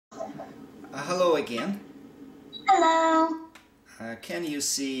Hello again. Hello. Can you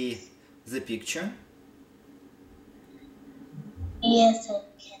see the picture? Yes, I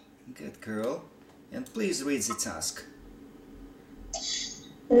can. Good girl. And please read the task.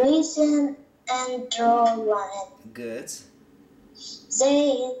 Listen and draw line. Good. There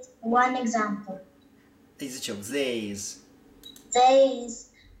is one example. Язычок. There is. There is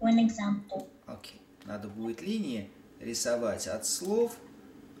one example. Окей. Надо будет линии рисовать от слов,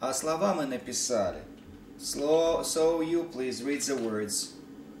 а слова мы написали. So you please read the words.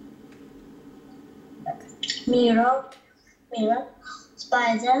 Mirror,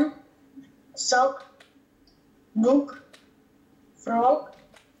 spider, sock, book, frog,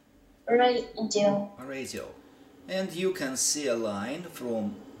 radio. Radio. And you can see a line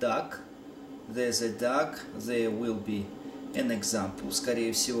from duck. There's a duck. There will be an example.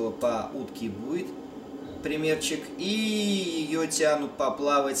 Скорее всего, по утке будет примерчик. И ее тянут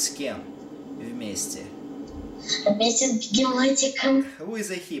поплавать с кем? Вместе. Вместе с бегемотиком.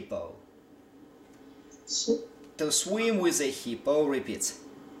 With a hippo. To swim with a hippo. Repeat.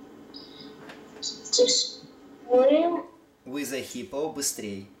 To swim With a hippo.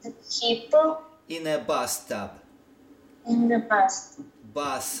 Быстрей. the hippo In a bathtub. in the bathtub.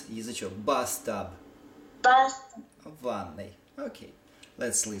 Bath. Язычок. Bathtub. Bathtub. В ванной. Окей.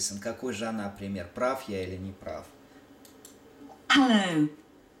 Let's listen. Какой же она пример? Прав я или не прав? Hello.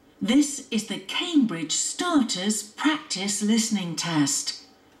 This is the Cambridge Starters Practice Listening Test.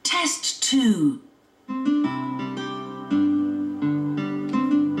 Test 2.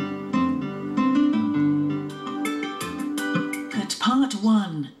 At part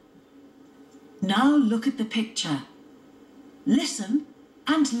 1. Now look at the picture. Listen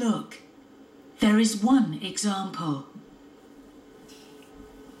and look. There is one example.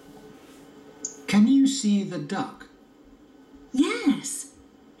 Can you see the duck? Yes.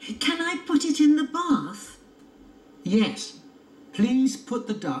 Can I put it in the bath? Yes. Please put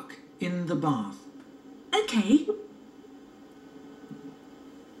the duck in the bath. Okay.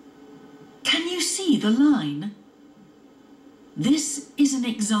 Can you see the line? This is an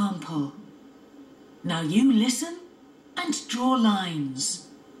example. Now you listen and draw lines.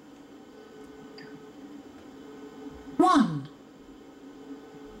 1.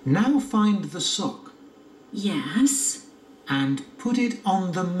 Now find the sock Yes. and put it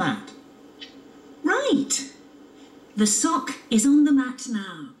on the mat. Right. The sock is on the mat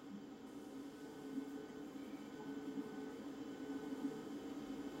now.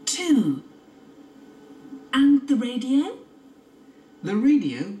 2. And the radio? The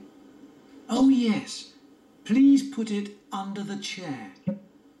radio? Oh, yes. Please put it under the chair.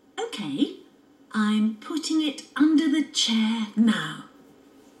 Okay. I'm putting it under the chair now.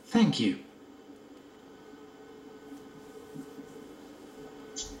 Thank you.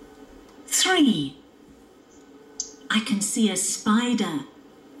 3. I can see a spider.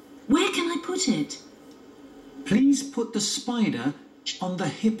 Where can I put it? Please put the spider on the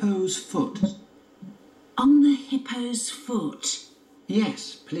hippo's foot. On the hippo's foot.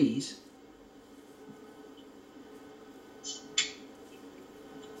 Yes, please.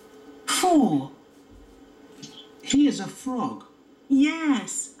 4. Here's a frog.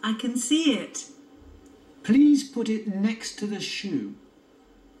 Yes, I can see it. Please put it next to the shoe.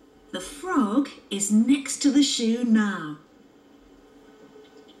 The frog is next to the shoe now.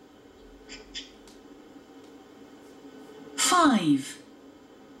 5.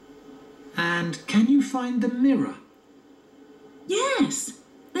 And can you find the mirror? Yes,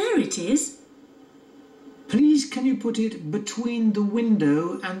 there it is. Please can you put it between the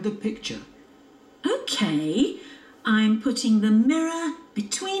window and the picture? Okay, I'm putting the mirror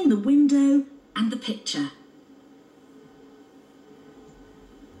between the window and the picture.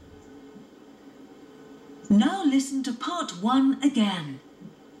 Now listen to part 1 again.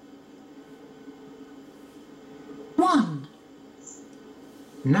 1.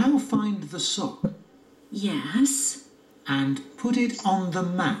 Now find the sock Yes. and put it on the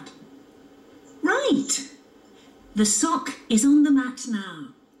mat. Right. The sock is on the mat now.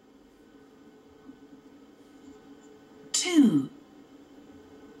 2.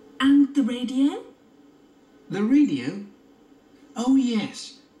 And the radio? The radio? Oh,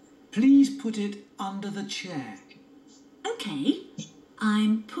 yes. Please put it under the chair. Okay,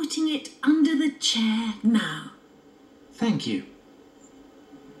 I'm putting it under the chair now. Thank you.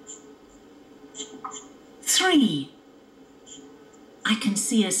 3. I can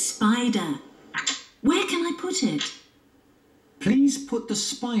see a spider. Where can I put it? Please put the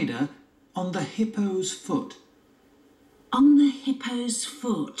spider on the hippo's foot. On the hippo's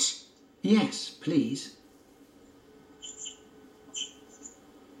foot. Yes, please.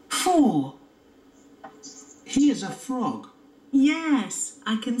 4. Here's a frog. Yes,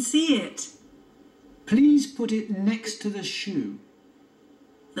 I can see it. Please put it next to the shoe.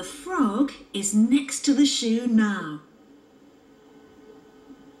 The frog is next to the shoe now.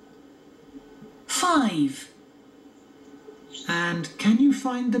 5. And can you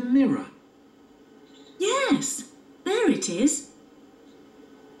find the mirror? Yes, there it is.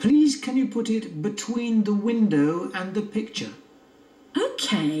 Please can you put it between the window and the picture?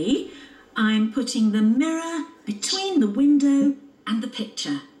 Okay, I'm putting the mirror between the window and the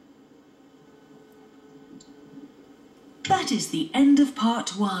picture. That is the end of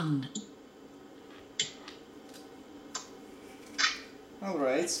part 1. All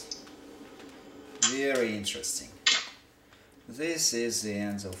right. Very interesting. This is the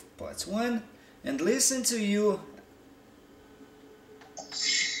end of part 1. And listen to you.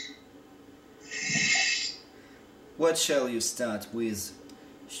 What shall you start with?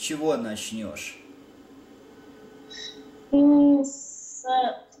 С чего начнешь? С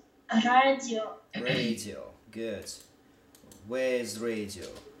радио. Radio. Good. Where is radio?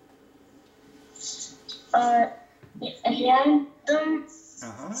 Рядом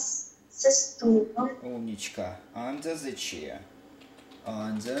Ага. со стулом. Умничка. Under the chair.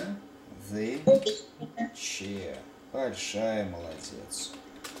 Under the chair. Большая молодец.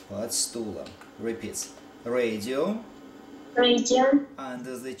 Под стулом. Repeat. Radio. Radio.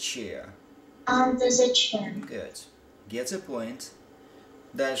 Under the chair. Under the chair. Good. Get a point.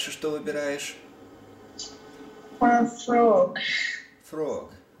 Дальше что выбираешь? Frog.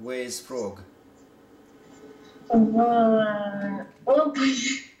 Frog. Where is frog? В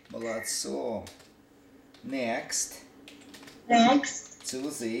обуви. Молодцом. Next. Next. To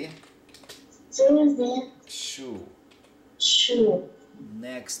the To the shoe. shoe.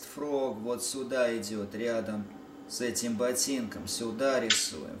 Next frog вот сюда идет, рядом с этим ботинком. Сюда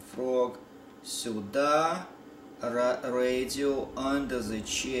рисуем. Frog. Сюда. Radio under the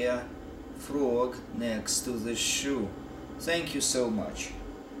chair. Frog next to the shoe. Thank you so much.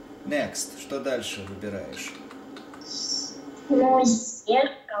 Next. Что дальше выбираешь? Ну,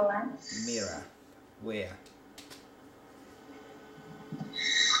 зеркало. Mirror. Where?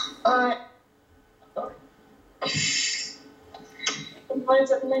 В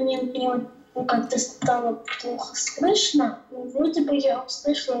этот момент мне как-то стало плохо слышно. Но вроде бы я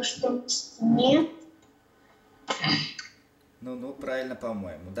услышала, что на стене. Ну, правильно,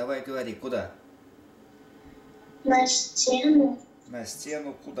 по-моему. Давай говори, куда? На стену. На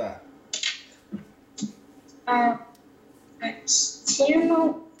стену куда?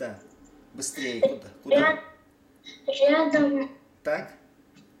 Стену. Да. Быстрее, куда? Куда? Рядом Так?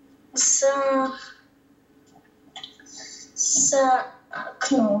 с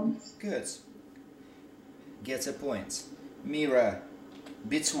окном. Good. Get a point. Mirror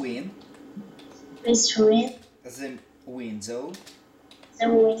between Between the window the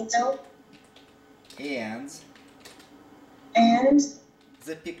window and and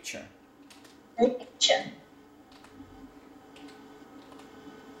the picture. the picture.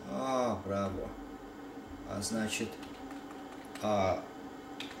 Браво. Значит,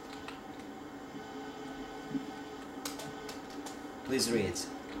 please read.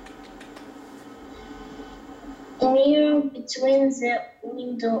 Mirror between the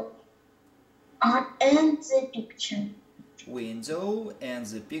window and the picture. Window and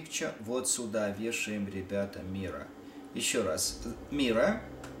the picture. Вот сюда вешаем, ребята, mirror. Еще раз. Mirror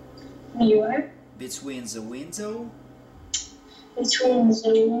Mirror between the window between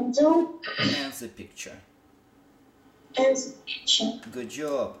the window and the picture. and the picture. Good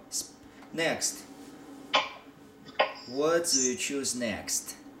job. Next. What do you choose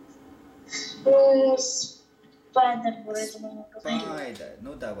next? Ну, спайдер вроде бы не говорил. Spider.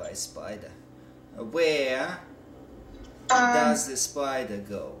 Ну давай, spider. Where does the spider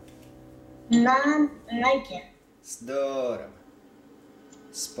go? На ноге. Здорово.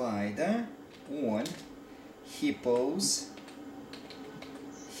 Spider on hippo's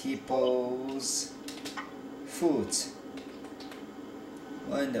foot.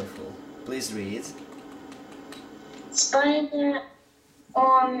 Wonderful. Please read. Spider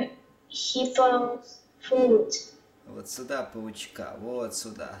on hippo's foot. Вот сюда паучка, вот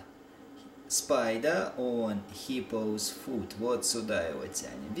сюда. Spider on hippo's foot. Вот сюда его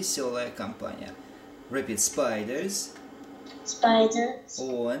тянем. Веселая компания. Repeat. Spiders Spiders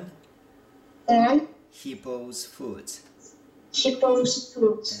on on hippo's foot. hippo's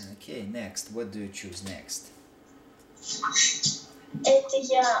foot. Okay, next. What do you choose next? Это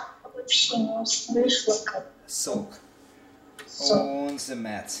я вообще не услышала как. Sock. Sock. On the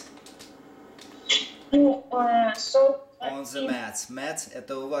mat. Ну, сок. On the mat. Mat —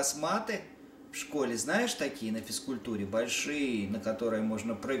 это у вас маты? в школе знаешь такие на физкультуре? Большие, на которые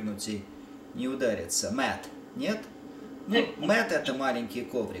можно прыгнуть и не удариться. Мат. Нет? Ну, мат это маленький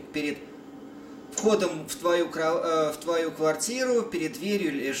коврик. Перед входом в твою квартиру перед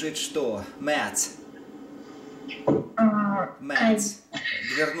дверью лежит что? Мат. Мат.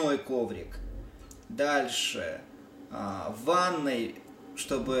 Дверной коврик. Дальше. В ванной,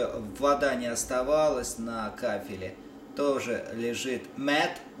 чтобы вода не оставалась на кафеле, тоже лежит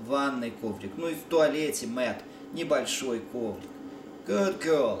мат, ванный коврик. Ну и в туалете мат, небольшой коврик. Good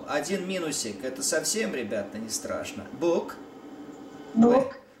girl. Один минусик. Это совсем, ребята, не страшно. Book.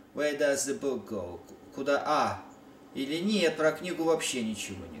 Book. Where does the book go? Куда? Или нет, про книгу вообще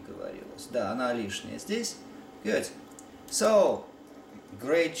ничего не говорилось. Да, она лишняя здесь. Good. So,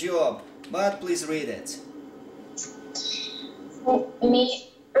 great job. But please read it.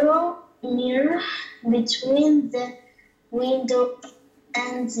 Mirror between the window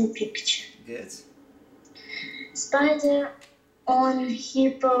and the picture. Good. Spider on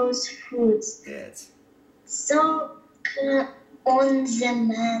hippo's foot. Good. Sock on the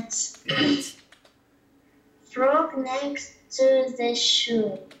mat. Good. Frog next to the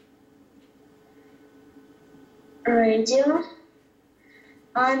shoe. Radio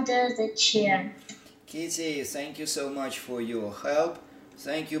under the chair. Kitty, thank you so much for your help.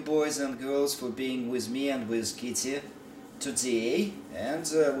 Thank you, boys and girls, for being with me and with Kitty today. And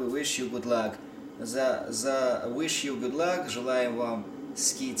we wish you good luck. Wish you good luck. Желаем вам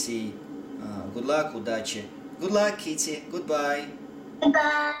с Kitty good luck, удачи. Good luck, Kitty. Goodbye.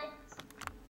 Goodbye.